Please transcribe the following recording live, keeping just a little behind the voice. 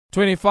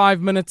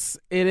25 minutes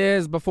it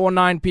is before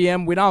 9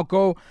 p.m. We now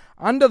go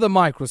under the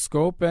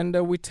microscope and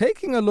we're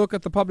taking a look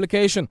at the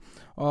publication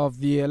of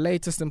the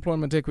latest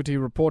employment equity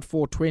report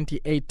for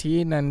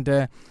 2018.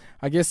 And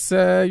I guess,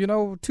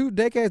 2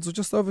 decades or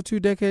just over 2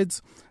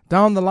 decades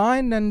down the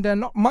line, and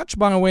not much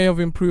by way of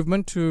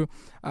improvement to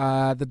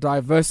the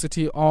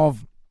diversity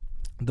of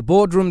the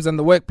boardrooms and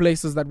the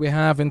workplaces that we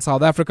have in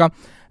South Africa.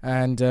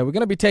 And we're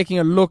going to be taking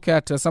a look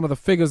at some of the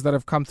figures that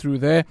have come through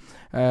there,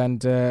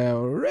 and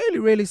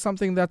really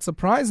something that's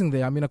surprising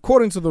there. I mean,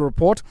 according to the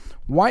report,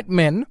 white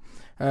men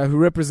who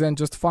represent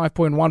just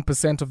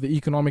 5.1% of the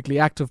economically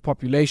active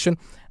population,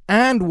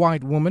 and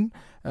white women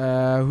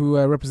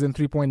who represent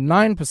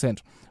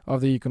 3.9% of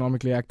the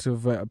economically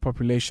active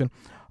population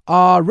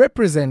are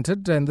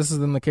represented, and this is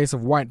in the case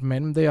of white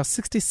men. They are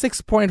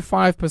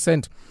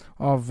 66.5%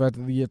 of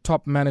the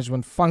top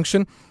management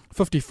function,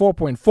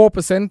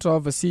 54.4%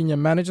 of senior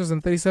managers,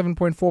 and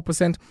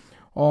 37.4%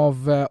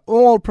 of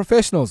all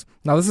professionals.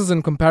 Now, this is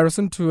in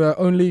comparison to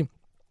only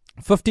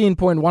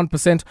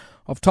 15.1%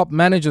 of top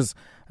managers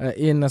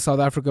in South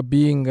Africa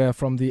being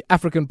from the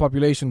African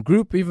population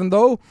group, even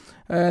though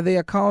they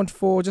account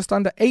for just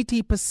under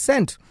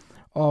 80%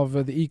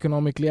 of the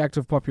economically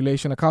active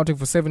population, accounting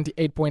for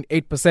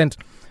 78.8%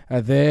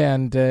 there.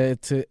 And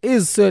it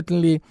is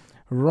certainly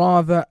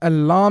rather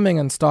alarming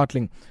and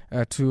startling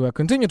to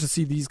continue to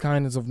see these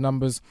kinds of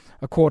numbers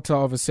a quarter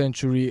of a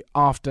century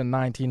after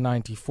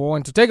 1994.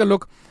 And to take a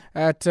look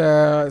at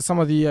some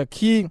of the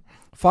key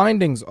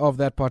findings of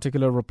that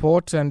particular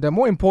report, and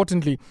more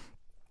importantly,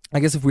 I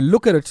guess if we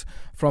look at it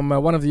from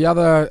one of the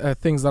other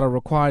things that are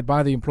required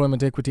by the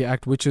Employment Equity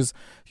Act, which is,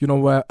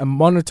 a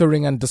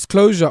monitoring and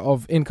disclosure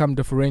of income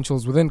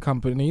differentials within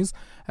companies.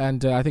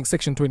 And I think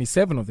Section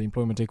 27 of the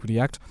Employment Equity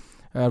Act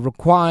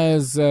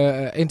requires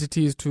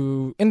entities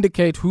to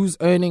indicate who's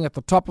earning at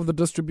the top of the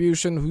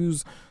distribution,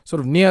 who's sort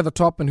of near the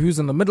top and who's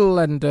in the middle,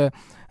 and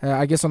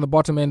I guess on the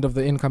bottom end of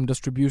the income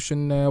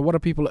distribution. What are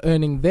people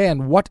earning there,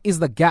 and what is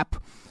the gap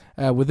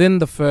within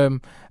the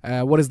firm?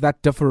 What is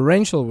that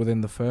differential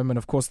within the firm? And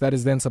of course, that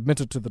is then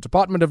submitted to the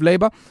Department of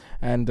Labour,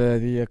 and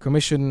the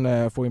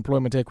Commission for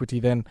Employment Equity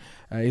then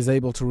is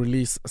able to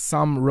release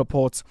some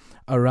reports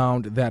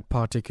around that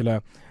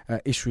particular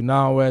issue.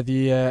 Now,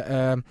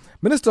 the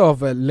Minister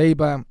of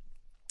Labour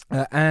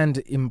and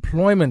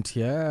Employment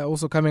here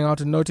also coming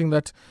out and noting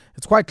that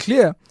it's quite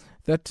clear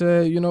that,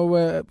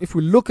 if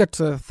we look at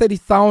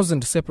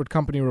 30,000 separate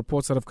company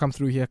reports that have come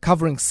through here,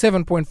 covering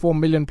 7.4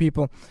 million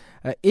people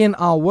in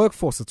our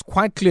workforce, it's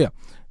quite clear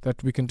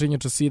that we continue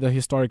to see the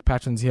historic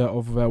patterns here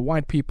of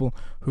white people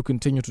who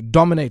continue to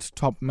dominate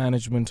top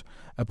management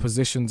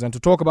positions. And to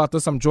talk about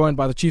this, I'm joined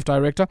by the Chief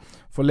Director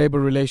for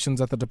Labour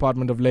Relations at the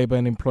Department of Labour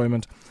and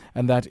Employment,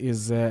 and that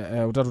is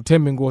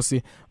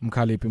Thembinkosi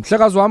Mkalipi.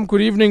 Mhlekazi wami,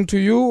 good evening to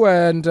you,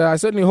 and I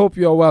certainly hope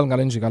you are well.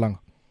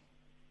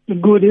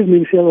 Good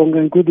evening, Shalom,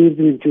 and good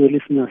evening to your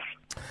listeners.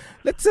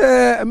 Let's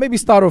maybe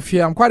start off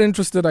here. I'm quite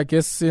interested, I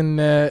guess, in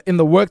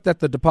the work that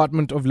the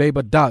Department of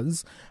Labour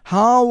does.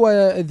 How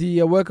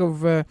the work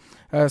of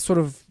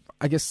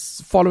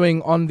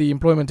following on the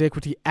Employment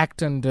Equity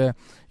Act and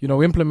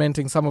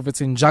implementing some of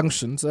its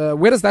injunctions.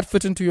 Where does that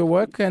fit into your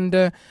work?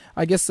 And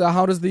I guess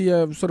how does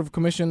the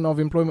Commission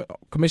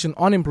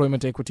on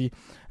Employment Equity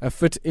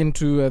fit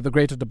into the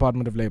greater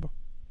Department of Labour?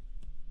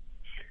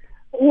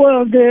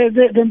 Well,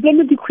 the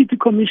Employment Equity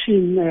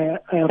Commission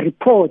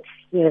reports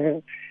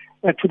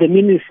to the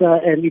minister,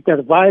 and it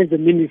advises the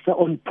minister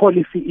on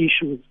policy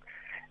issues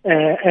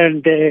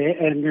and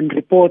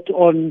report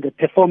on the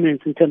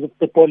performance in terms of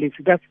the policy.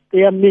 That's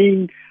their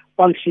main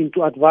function,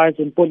 to advise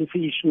on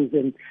policy issues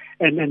and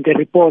the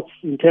reports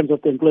in terms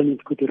of the Employment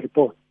Equity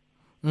report.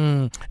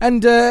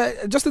 And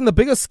just in the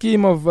bigger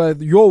scheme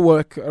of your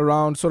work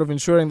around sort of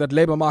ensuring that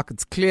labour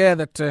market's clear,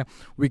 that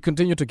we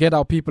continue to get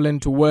our people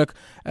into work,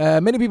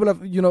 many people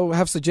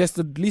have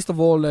suggested, least of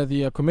all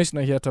the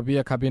Commissioner here,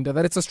 Tabia Kabinda,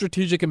 that it's a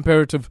strategic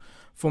imperative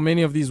for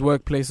many of these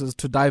workplaces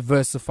to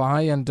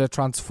diversify and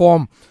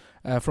transform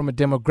from a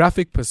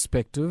demographic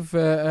perspective.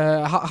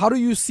 How do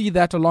you see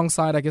that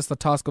alongside, I guess, the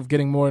task of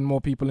getting more and more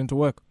people into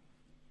work?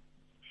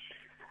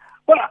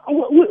 Well,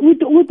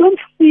 we don't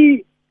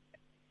see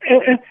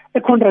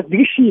a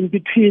contradiction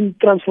between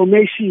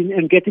transformation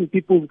and getting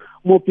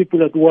more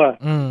people at work.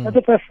 That's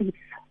the first thing.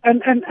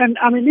 And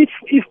I mean,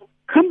 if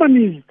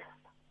companies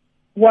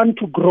want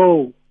to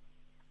grow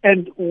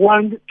and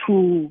want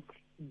to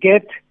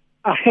get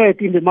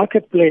ahead in the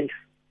marketplace,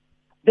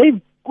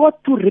 they've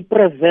got to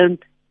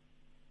reflect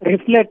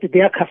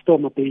their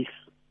customer base.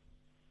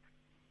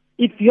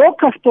 If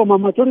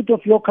majority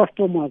of your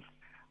customers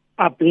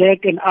are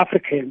black and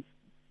African,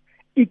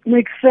 it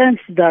makes sense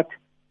that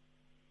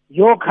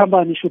your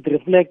company should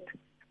reflect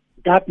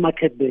that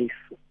market base.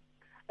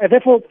 And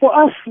therefore, for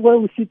us, where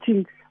we're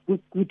sitting,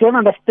 we don't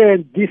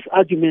understand this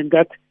argument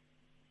that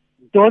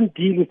don't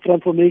deal with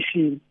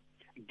transformation,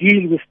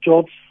 deal with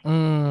jobs,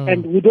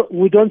 and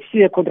we don't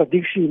see a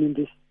contradiction in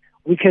this.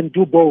 We can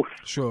do both.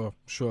 Sure.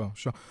 Sure.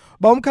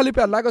 But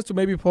Mkalipi, I'd like us to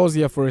maybe pause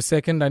here for a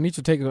second. I need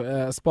to take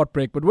a spot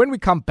break. But when we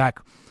come back,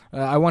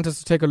 I want us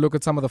to take a look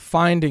at some of the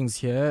findings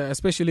here,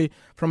 especially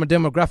from a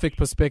demographic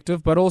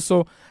perspective, but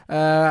also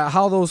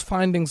how those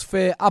findings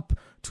fare up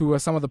to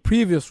some of the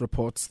previous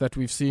reports that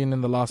we've seen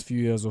in the last few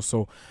years or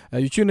so.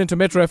 You tune into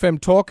Metro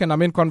FM Talk, and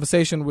I'm in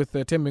conversation with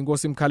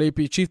Thembinkosi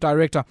Mkalipi, Chief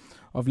Director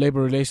of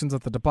Labour Relations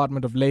at the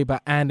Department of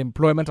Labour and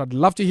Employment. I'd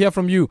love to hear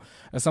from you,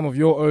 some of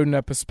your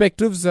own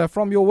perspectives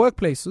from your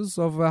workplaces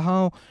of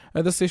how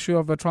this issue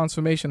of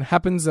transformation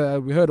happens.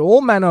 We heard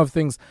all manner of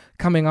things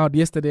coming out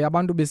yesterday.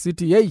 Abantu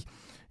besiti, hey,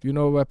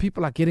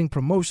 people are getting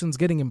promotions,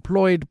 getting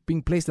employed,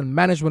 being placed in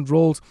management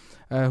roles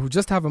who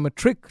just have a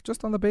matric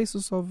just on the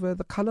basis of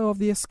the color of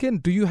their skin.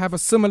 Do you have a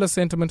similar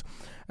sentiment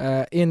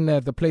in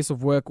the place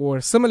of work or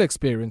a similar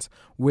experience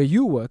where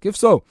you work? If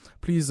so,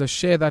 please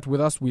share that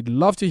with us. We'd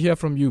love to hear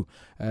from you.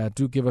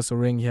 Do give us a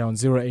ring here on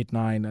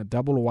 089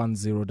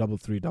 110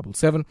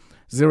 3377,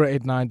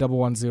 089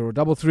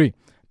 110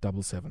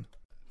 3377.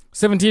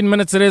 17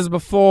 minutes it is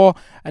before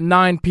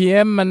 9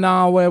 p.m. and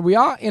now we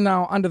are in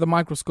our Under the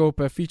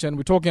Microscope feature, and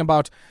we're talking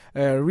about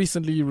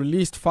recently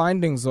released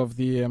findings of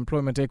the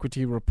Employment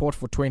Equity Report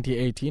for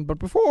 2018. But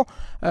before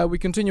we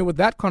continue with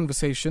that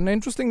conversation, an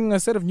interesting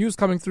set of news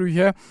coming through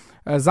here.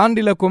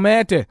 Zandile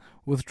Kumete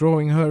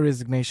withdrawing her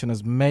resignation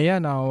as mayor.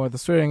 Now, the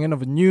swearing in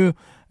of a new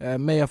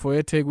mayor for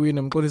eThekwini,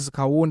 Mkalipi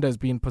Kaunda, has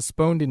been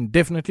postponed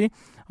indefinitely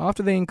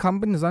after the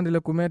incumbent Zandile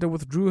Kumete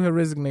withdrew her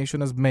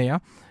resignation as mayor.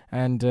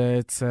 And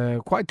it's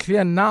quite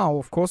clear now,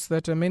 of course,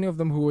 that many of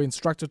them who were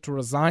instructed to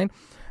resign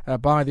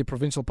by the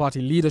provincial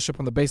party leadership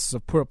on the basis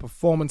of poor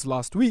performance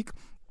last week,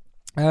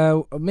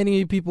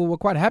 many people were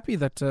quite happy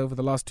that over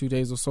the last 2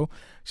 days or so,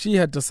 she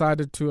had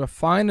decided to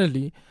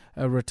finally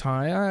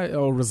retire,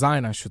 or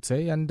resign, I should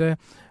say. And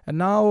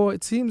now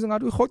it seems a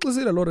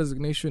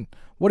resignation.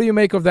 What do you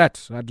make of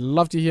that? I'd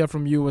love to hear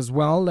from you as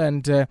well.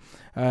 And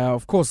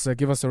of course,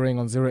 give us a ring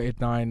on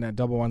 089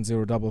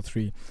 110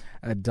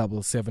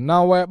 3377.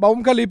 Now,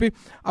 Mkalipi,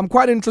 I'm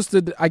quite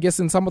interested, I guess,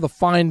 in some of the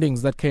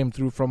findings that came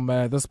through from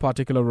this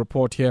particular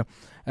report here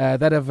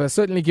that have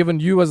certainly given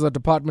you as a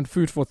department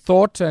food for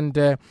thought, and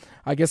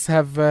I guess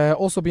have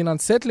also been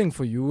unsettling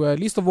for you,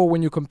 least of all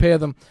when you compare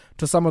them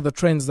to some of the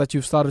trends that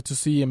you've started to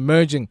see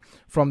emerging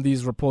from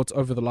these reports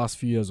over the last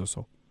few years or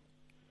so.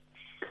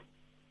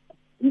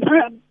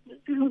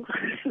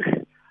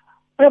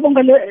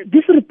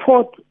 This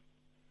report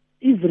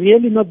is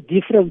really not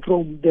different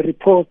from the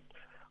report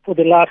for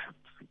the last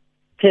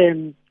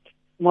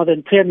more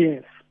than 10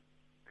 years.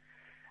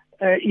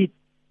 It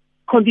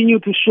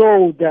continued to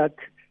show that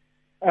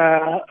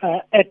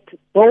at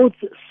both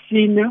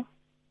senior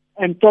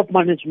and top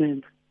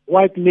management,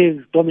 white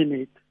males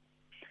dominate.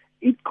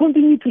 It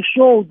continued to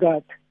show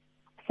that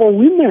for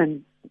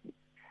women,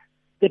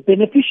 the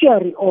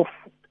beneficiary of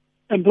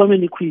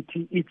employment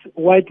equity is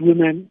white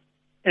women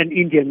and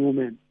Indian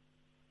women.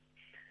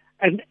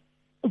 And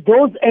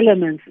those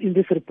elements in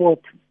this report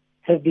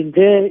have been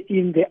there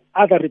in the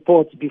other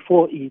reports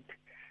before it.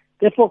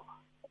 Therefore,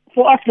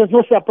 for us, there's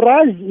no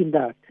surprise in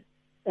that.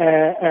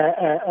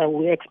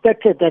 We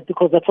expected that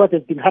because that's what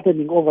has been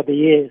happening over the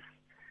years.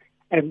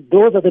 And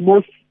those are the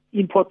most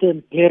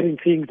important glaring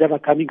things that are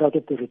coming out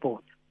of the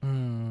report.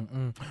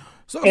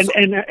 Also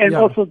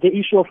the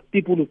issue of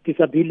people with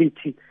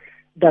disability,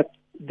 that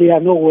they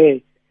are nowhere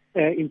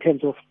in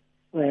terms of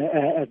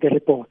the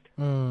report.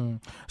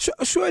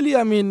 Surely,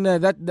 I mean,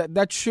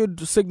 that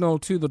should signal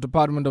to the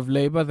Department of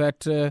Labour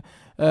that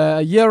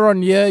year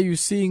on year you're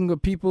seeing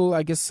people,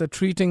 I guess,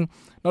 treating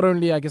not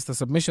only, I guess, the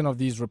submission of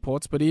these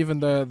reports, but even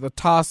the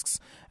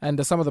tasks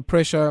and some of the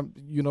pressure,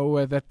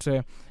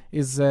 that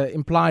is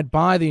implied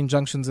by the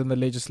injunctions in the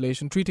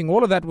legislation, treating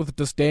all of that with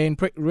disdain,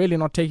 really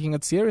not taking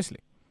it seriously.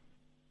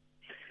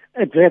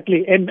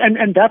 Exactly.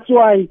 And that's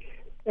why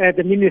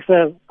the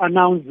minister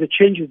announced the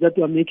changes that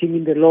we are making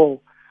in the law.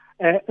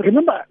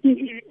 Remember,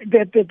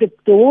 the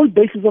whole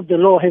basis of the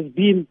law has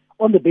been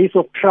on the basis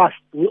of trust.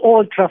 We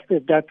all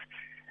trusted that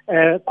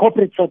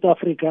corporate South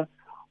Africa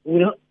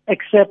will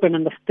accept and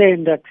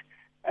understand that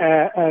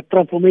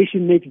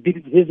transformation makes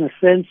business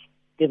sense.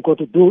 They've got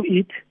to do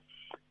it.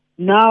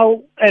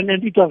 Now, and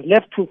it was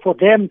left for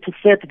them to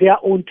set their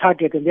own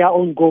target and their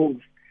own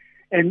goals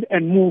and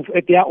move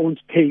at their own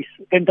pace.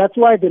 And that's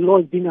why the law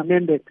is being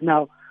amended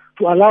now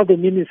to allow the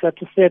minister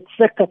to set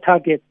sector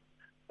targets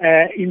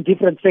in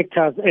different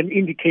sectors and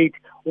indicate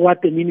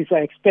what the minister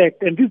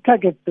expects. And these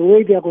targets, the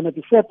way they are going to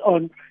be set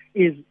on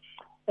is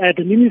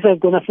the minister is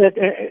going to set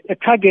a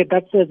target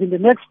that says in the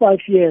next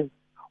 5 years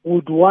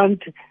would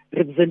want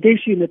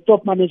representation at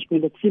top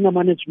management, at senior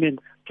management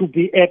to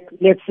be at,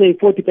 let's say,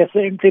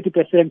 40%,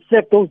 30%,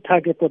 set those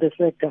targets for the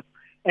sector,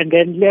 and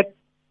then let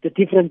the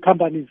different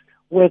companies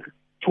work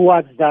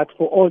towards that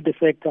for all the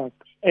sectors.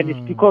 And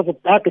it's because of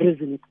that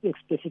reason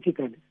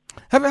specifically.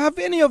 Have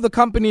any of the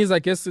companies, I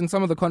guess, in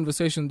some of the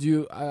conversations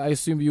I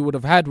assume you would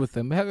have had with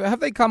them, have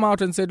they come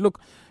out and said, look,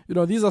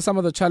 these are some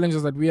of the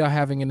challenges that we are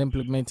having in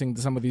implementing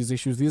some of these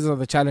issues. These are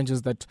the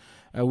challenges that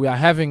we are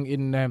having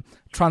in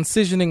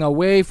transitioning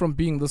away from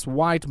being this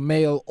white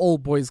male all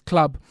boys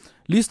club,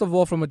 least of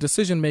all from a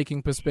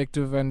decision-making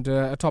perspective and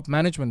a top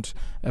management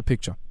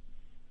picture?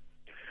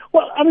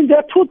 Well, there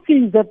are two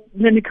things that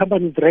many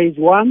companies raise.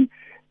 One,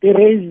 they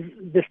raise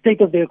the state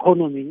of the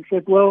economy.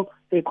 Said, well,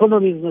 the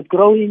economy is not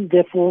growing,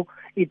 therefore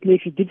it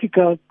makes it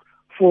difficult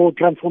for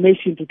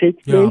transformation to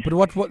take place. Yeah,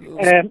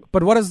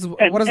 but what does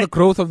the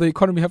growth of the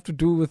economy have to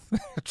do with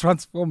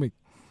transforming?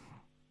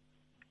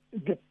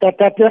 That's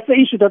the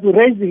issue that we're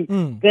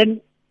raising.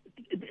 Then,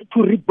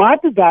 to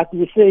rebut that,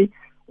 we say,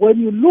 when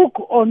you look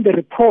on the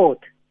report,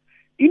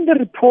 in the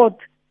report,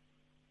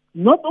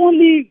 not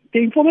only the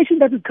information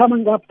that is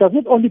coming up does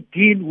not only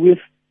deal with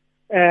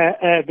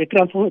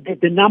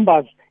the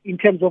numbers in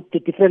terms of the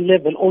different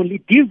level only,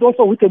 it deals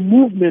also with the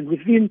movement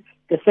within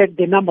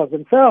the numbers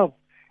themselves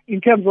in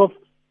terms of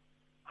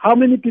how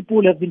many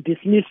people have been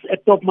dismissed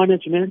at top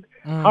management,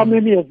 how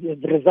many have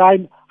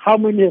resigned, how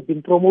many have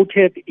been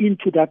promoted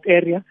into that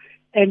area.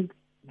 And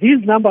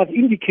these numbers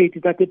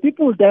indicate that the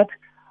people that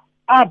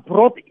are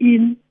brought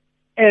in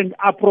and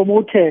are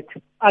promoted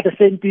are the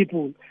same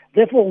people.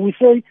 Therefore, we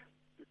say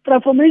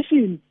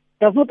transformation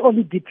does not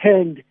only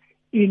depend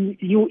in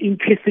you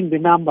increasing the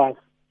numbers.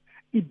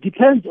 It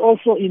depends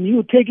also in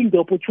you taking the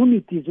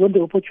opportunities when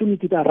the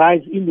opportunities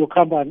arise in your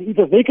company. If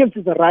the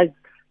vacancies arise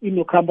in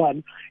your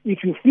company,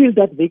 if you fill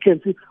that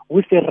vacancy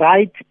with the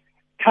right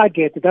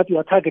target that you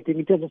are targeting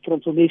in terms of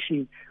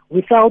transformation,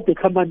 without the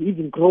company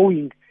even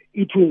growing,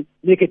 it will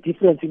make a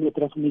difference in your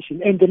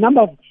transformation. And the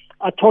numbers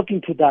are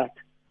talking to that.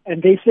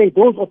 And they say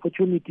those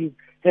opportunities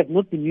have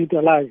not been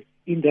utilized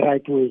in the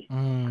right way.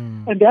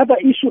 And the other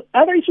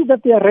issue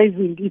that they are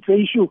raising is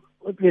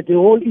the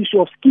whole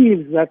issue of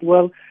skills, that,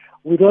 well,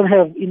 we don't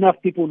have enough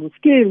people with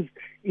skills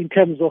in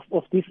terms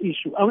of this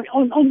issue.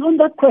 On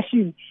that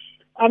question,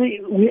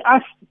 we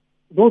ask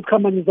those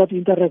companies that we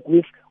interact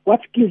with,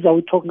 what skills are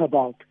we talking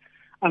about?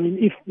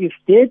 If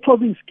they're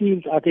talking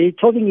skills, are they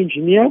talking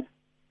engineers?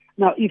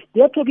 Now, if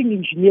they're talking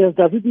engineers,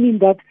 does it mean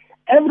that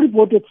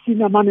everybody at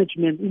senior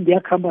management in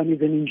their company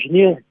is an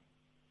engineer?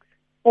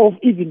 Or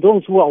even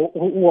those who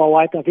are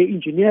white, are they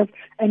engineers?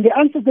 And the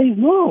answer there is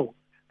no.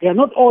 They are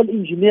not all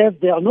engineers.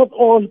 They are not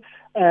all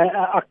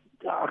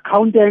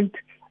accountants.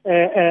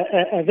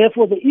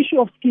 Therefore, the issue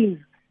of skills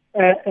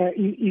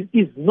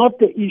is not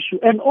the issue.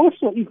 And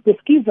also, if the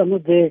skills are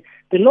not there,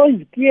 the law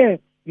is clear.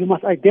 You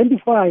must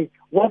identify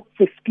what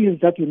the skills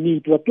that you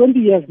need. We're 20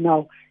 years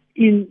now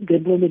in the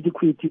employment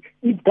equity.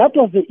 If that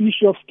was the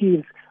issue of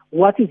skills,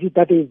 what is it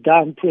that they've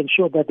done to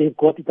ensure that they've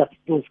got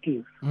those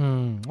skills?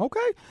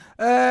 Okay.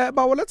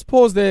 But let's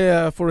pause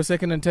there for a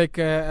second and take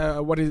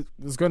what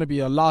is going to be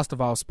a last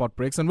of our spot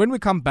breaks. And when we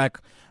come back,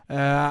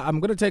 I'm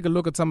going to take a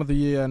look at some of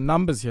the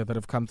numbers here that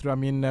have come through.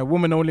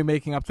 Women only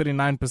making up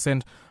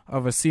 39%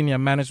 of a senior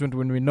management,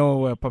 when we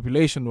know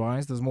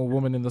population-wise there's more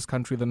women in this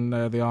country than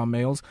there are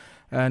males.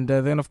 And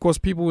then, of course,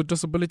 people with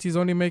disabilities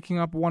only making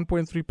up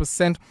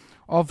 1.3%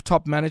 of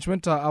top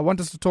management. I want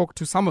us to talk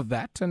to some of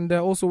that. And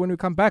also, when we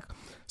come back,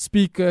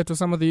 speak to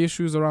some of the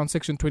issues around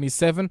Section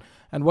 27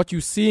 and what you're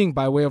seeing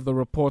by way of the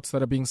reports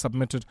that are being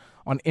submitted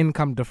on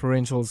income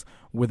differentials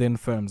within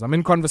firms. I'm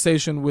in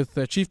conversation with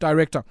the Chief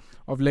Director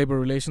of Labour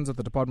Relations at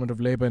the Department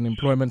of Labour and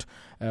Employment,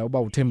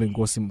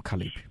 Thembinkosi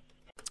Mkalipi.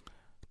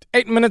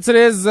 8 minutes it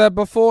is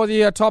before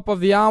the top of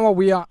the hour.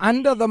 We are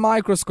under the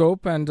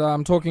microscope, and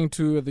I'm talking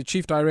to the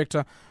Chief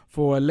Director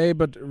for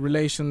Labour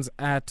Relations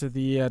at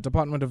the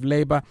Department of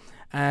Labour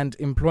and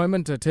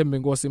Employment,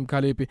 Thembinkosi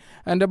Mkalipi.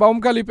 And about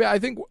Mkalipi, I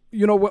think,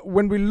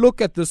 when we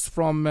look at this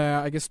from,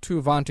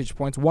 two vantage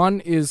points.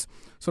 One is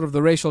sort of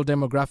the racial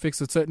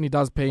demographics. It certainly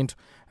does paint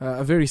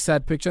a very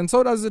sad picture. And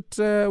so does it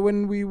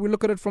when we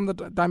look at it from the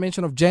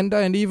dimension of gender,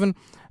 and even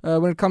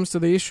when it comes to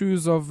the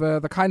issues of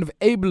the kind of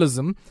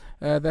ableism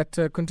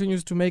that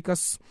continues to make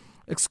us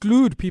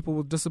exclude people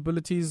with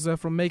disabilities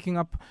from making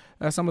up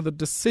some of the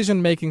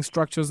decision-making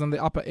structures and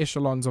the upper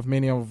echelons of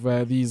many of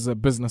these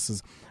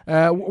businesses.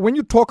 When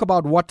you talk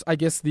about what, I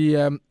guess,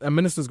 the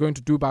minister is going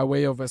to do by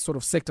way of sort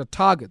of sector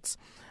targets,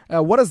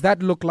 what does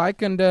that look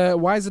like, and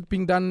why is it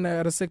being done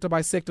at a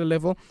sector-by-sector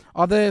level?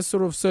 Are there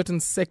sort of certain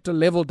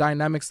sector-level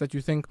dynamics that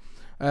you think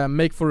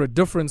make for a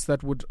difference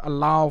that would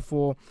allow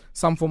for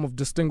some form of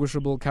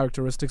distinguishable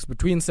characteristics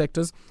between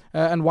sectors?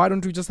 And why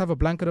don't we just have a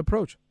blanket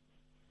approach?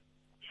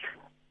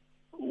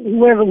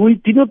 Well, we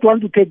did not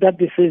want to take that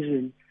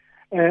decision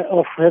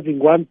of having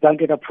one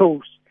blanket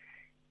approach.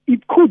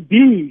 It could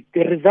be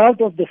the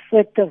result of the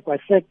sector by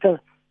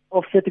sector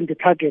of setting the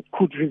target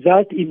could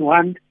result in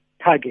one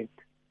target.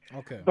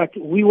 Okay. But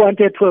we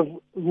wanted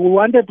to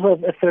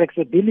have a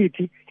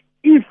flexibility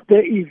if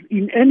there is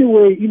in any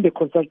way in the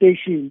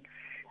consultation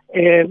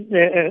a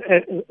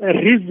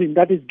reason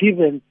that is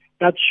given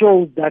that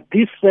shows that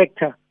this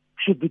sector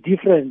should be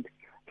different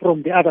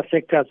from the other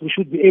sectors. We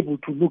should be able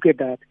to look at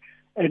that.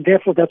 And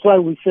therefore, that's why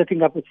we're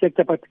setting up a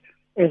sector. But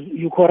as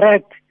you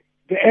correct,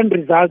 the end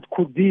result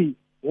could be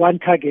one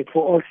target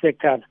for all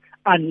sectors,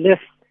 unless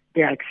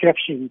there are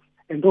exceptions.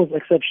 And those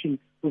exceptions,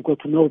 we've got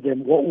to know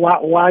them.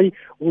 Why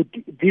would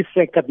this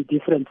sector be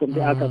different from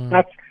the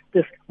others?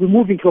 We're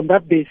moving from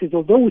that basis.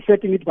 Although we're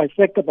setting it by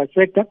sector,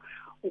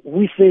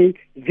 we say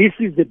this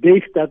is the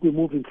base that we're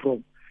moving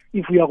from.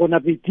 If we are going to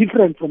be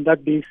different from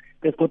that base,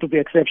 there's got to be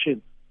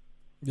exceptions.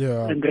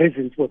 Yeah. And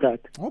reasons for that.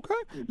 Okay.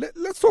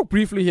 Let's talk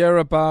briefly here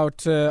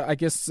about,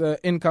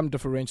 income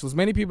differentials.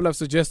 Many people have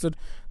suggested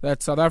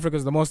that South Africa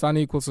is the most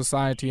unequal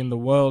society in the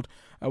world.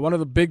 One of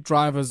the big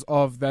drivers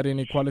of that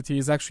inequality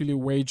is actually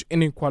wage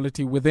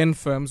inequality within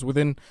firms,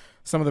 within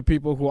some of the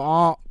people who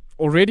are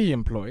already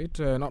employed,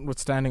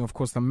 notwithstanding, of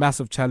course, the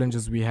massive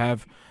challenges we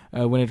have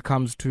when it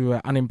comes to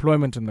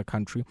unemployment in the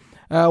country.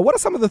 What are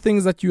some of the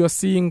things that you are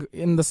seeing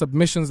in the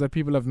submissions that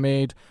people have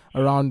made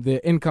around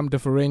the income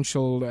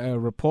differential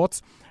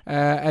reports?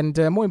 And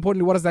more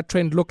importantly, what does that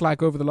trend look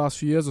like over the last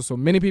few years or so?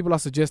 Many people are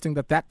suggesting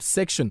that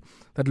section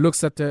that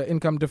looks at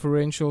income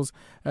differentials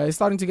is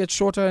starting to get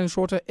shorter and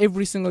shorter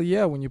every single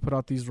year when you put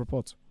out these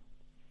reports.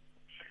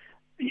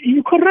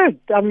 You're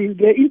correct. I mean,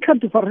 the income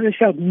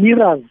differential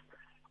mirrors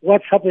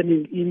what's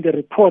happening in the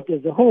report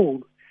as a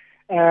whole.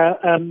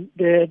 The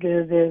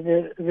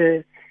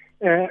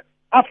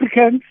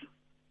Africans,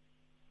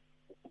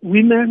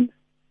 women,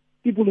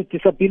 people with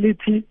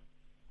disability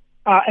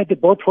are at the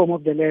bottom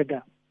of the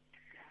ladder.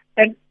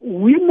 And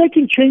we're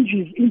making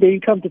changes in the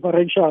income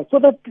differential so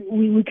that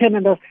we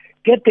can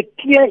get the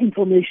clear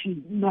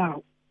information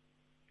now.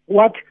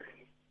 What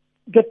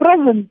the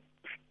present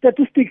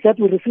statistics that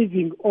we're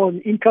receiving on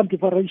income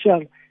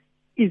differential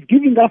is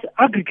giving us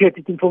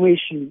aggregated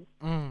information.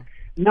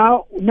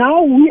 Now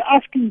we're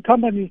asking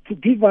companies to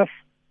give us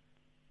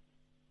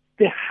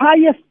the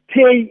highest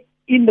pay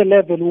in the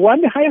level. We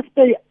want the highest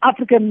pay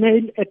African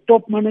male at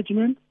top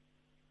management.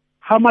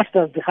 How much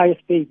does the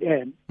highest paid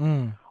earn?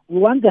 We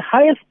want the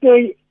highest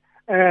pay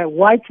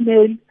white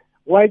male,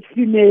 white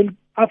female,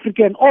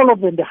 African, all of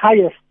them the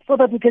highest, so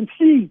that we can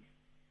see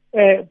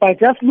by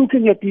just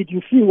looking at it,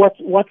 you see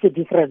what's the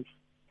difference.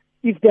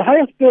 If the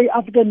highest pay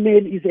African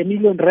male is R1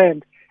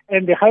 million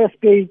and the highest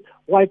paid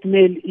white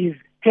male is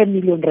 10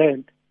 million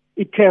rand,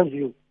 it tells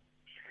you.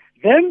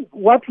 Then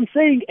what we're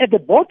saying at the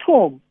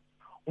bottom,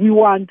 we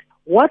want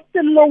what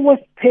does the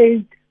lowest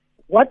paid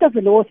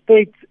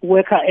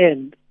worker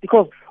earn?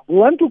 Because we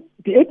want to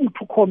be able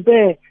to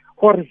compare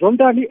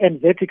horizontally and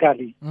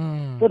vertically,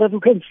 so that we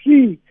can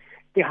see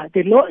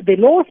the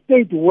lowest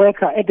paid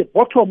worker at the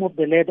bottom of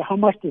the ladder, how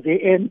much do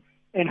they earn,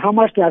 and how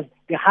much does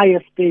the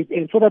highest paid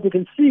earn, so that we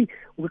can see,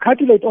 we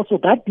calculate also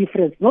that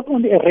difference, not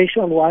only a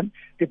racial one,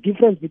 the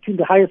difference between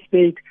the highest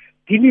paid,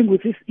 dealing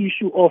with this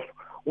issue of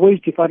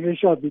wage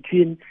differential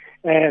between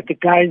the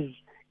guys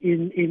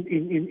in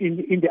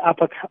the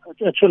upper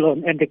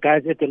echelon and the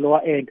guys at the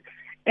lower end.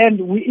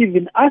 And we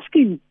even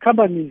asking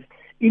companies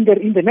in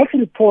the next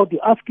report, we're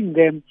asking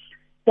them,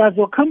 does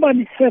your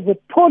company have a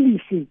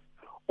policy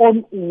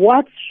on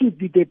what should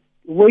be the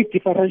wage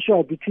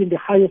differential between the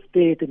highest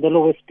paid and the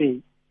lowest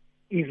paid?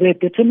 Is there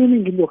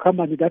determining in your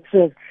company that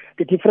says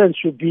the difference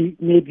should be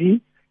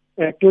maybe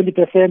 20%,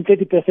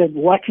 30%?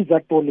 What is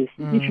that policy?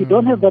 If you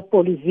don't have that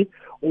policy,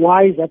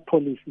 why is that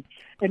policy?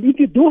 And if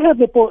you do have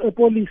a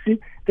policy,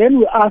 then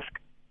we ask,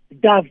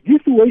 does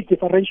this wage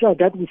differential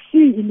that we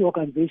see in the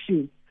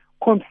organization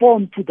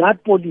conform to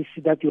that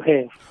policy that you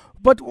have?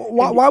 But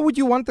why would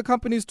you want the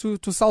companies to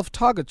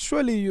self-target?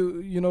 Surely,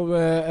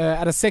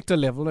 at a sector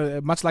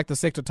level, much like the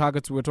sector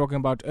targets we were talking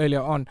about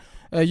earlier on,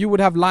 you would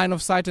have line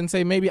of sight and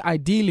say maybe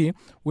ideally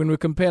when we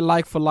compare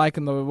like for like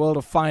in the world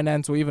of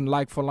finance or even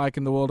like for like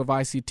in the world of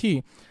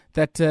ICT,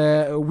 that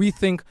we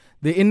think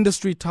the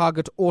industry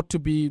target ought to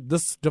be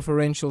this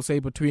differential, say,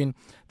 between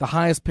the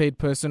highest paid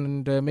person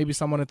and maybe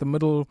someone at the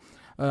middle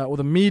or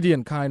the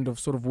median kind of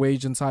sort of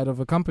wage inside of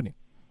a company.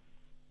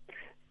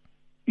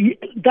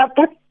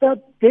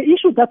 The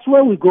issue, that's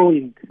where we're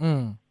going.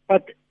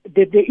 But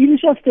the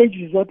initial stage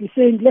is what we're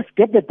saying, let's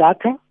get the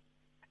data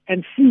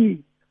and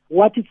see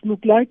what it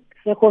looks like.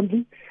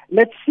 Secondly,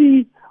 let's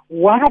see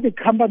what are the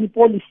company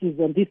policies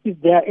on this if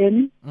there are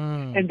any.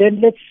 And then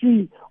let's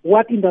see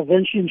what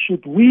intervention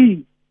should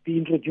we be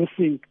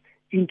introducing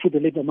into the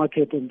labor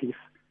market on this.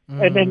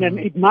 And then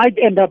it might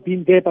end up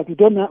being there, but we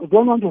don't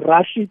want to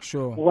rush it.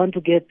 Sure. We want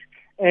to get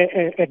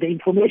the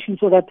information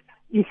so that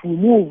if we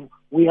move,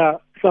 we are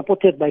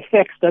supported by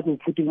facts that we're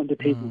putting on the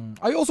table.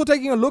 Are you also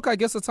taking a look, I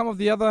guess, at some of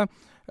the other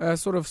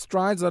sort of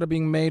strides that are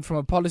being made from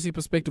a policy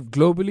perspective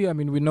globally? I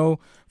mean, we know,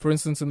 for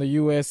instance, in the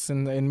US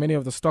and in many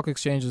of the stock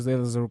exchanges,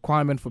 there's a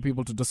requirement for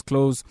people to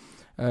disclose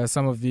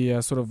some of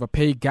the sort of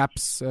pay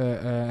gaps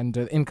and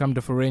income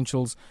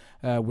differentials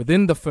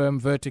within the firm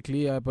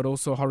vertically, but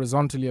also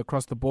horizontally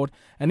across the board,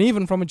 and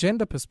even from a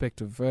gender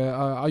perspective.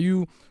 Are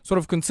you sort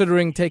of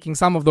considering taking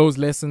some of those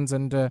lessons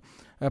and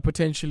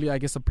potentially, I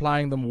guess,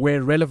 applying them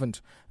where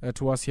relevant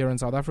to us here in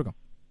South Africa?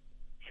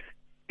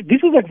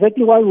 This is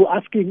exactly why we're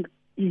asking,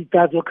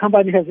 does your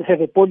company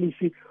have a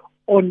policy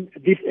on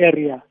this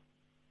area?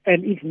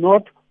 And if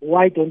not,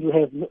 why don't you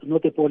have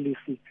not a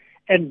policy?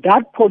 And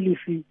that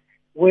policy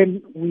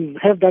when we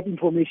have that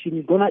information,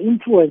 is going to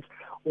influence,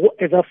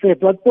 as I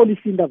said, what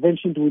policy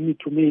intervention do we need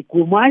to make.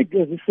 We might,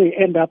 as I say,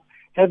 end up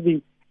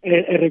having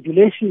a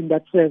regulation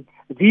that says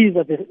these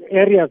are the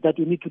areas that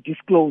you need to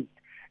disclose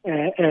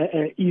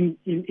in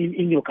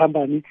your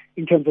company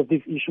in terms of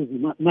these issues.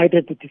 You might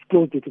have to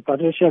disclose it to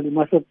financial.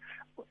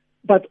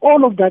 But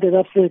all of that, as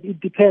I've said,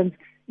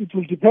 it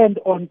will depend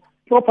on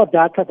proper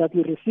data that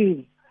we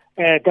receive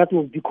that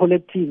we'll be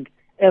collecting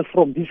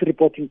from this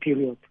reporting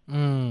period.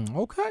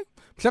 Okay.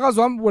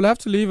 We'll have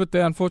to leave it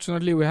there.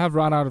 Unfortunately, we have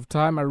run out of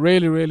time. I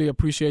really, really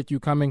appreciate you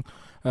coming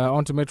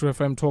onto Metro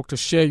FM Talk to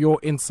share your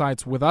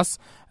insights with us.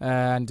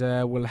 And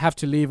we'll have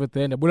to leave it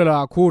there.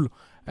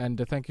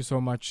 And thank you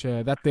so much.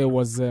 That there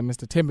was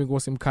Mr.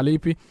 Thembinkosi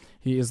Mkalipi.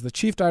 He is the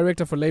Chief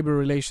Director for Labour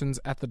Relations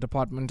at the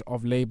Department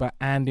of Labour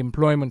and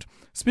Employment,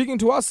 speaking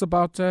to us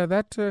about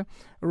that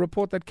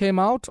report that came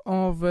out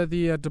of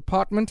the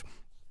department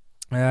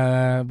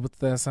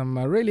with some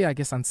really, I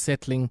guess,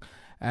 unsettling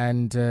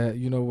and,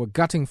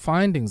 gutting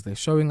findings. They're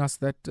showing us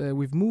that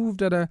we've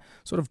moved at a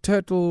sort of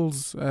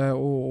turtle's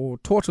or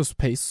tortoise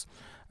pace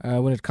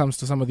when it comes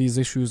to some of these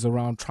issues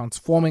around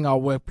transforming our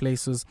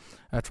workplaces,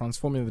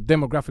 transforming the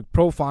demographic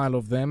profile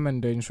of them,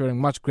 and ensuring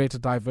much greater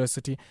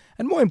diversity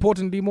and, more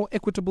importantly, more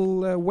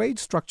equitable wage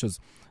structures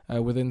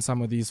within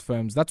some of these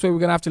firms. That's where we're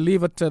going to have to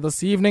leave it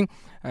this evening.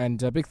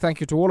 And a big thank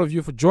you to all of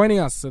you for joining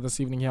us this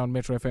evening here on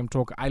Metro FM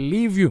Talk. I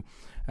leave you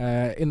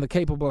in the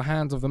capable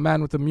hands of the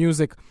man with the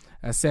music.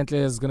 Sentle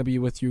is going to be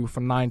with you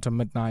from 9 to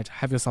midnight.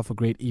 Have yourself a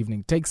great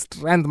evening. Take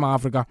strength, Ma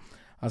Africa.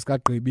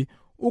 Askaqhibi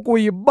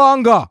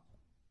ukuyibanga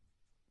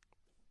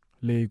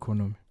le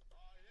economy.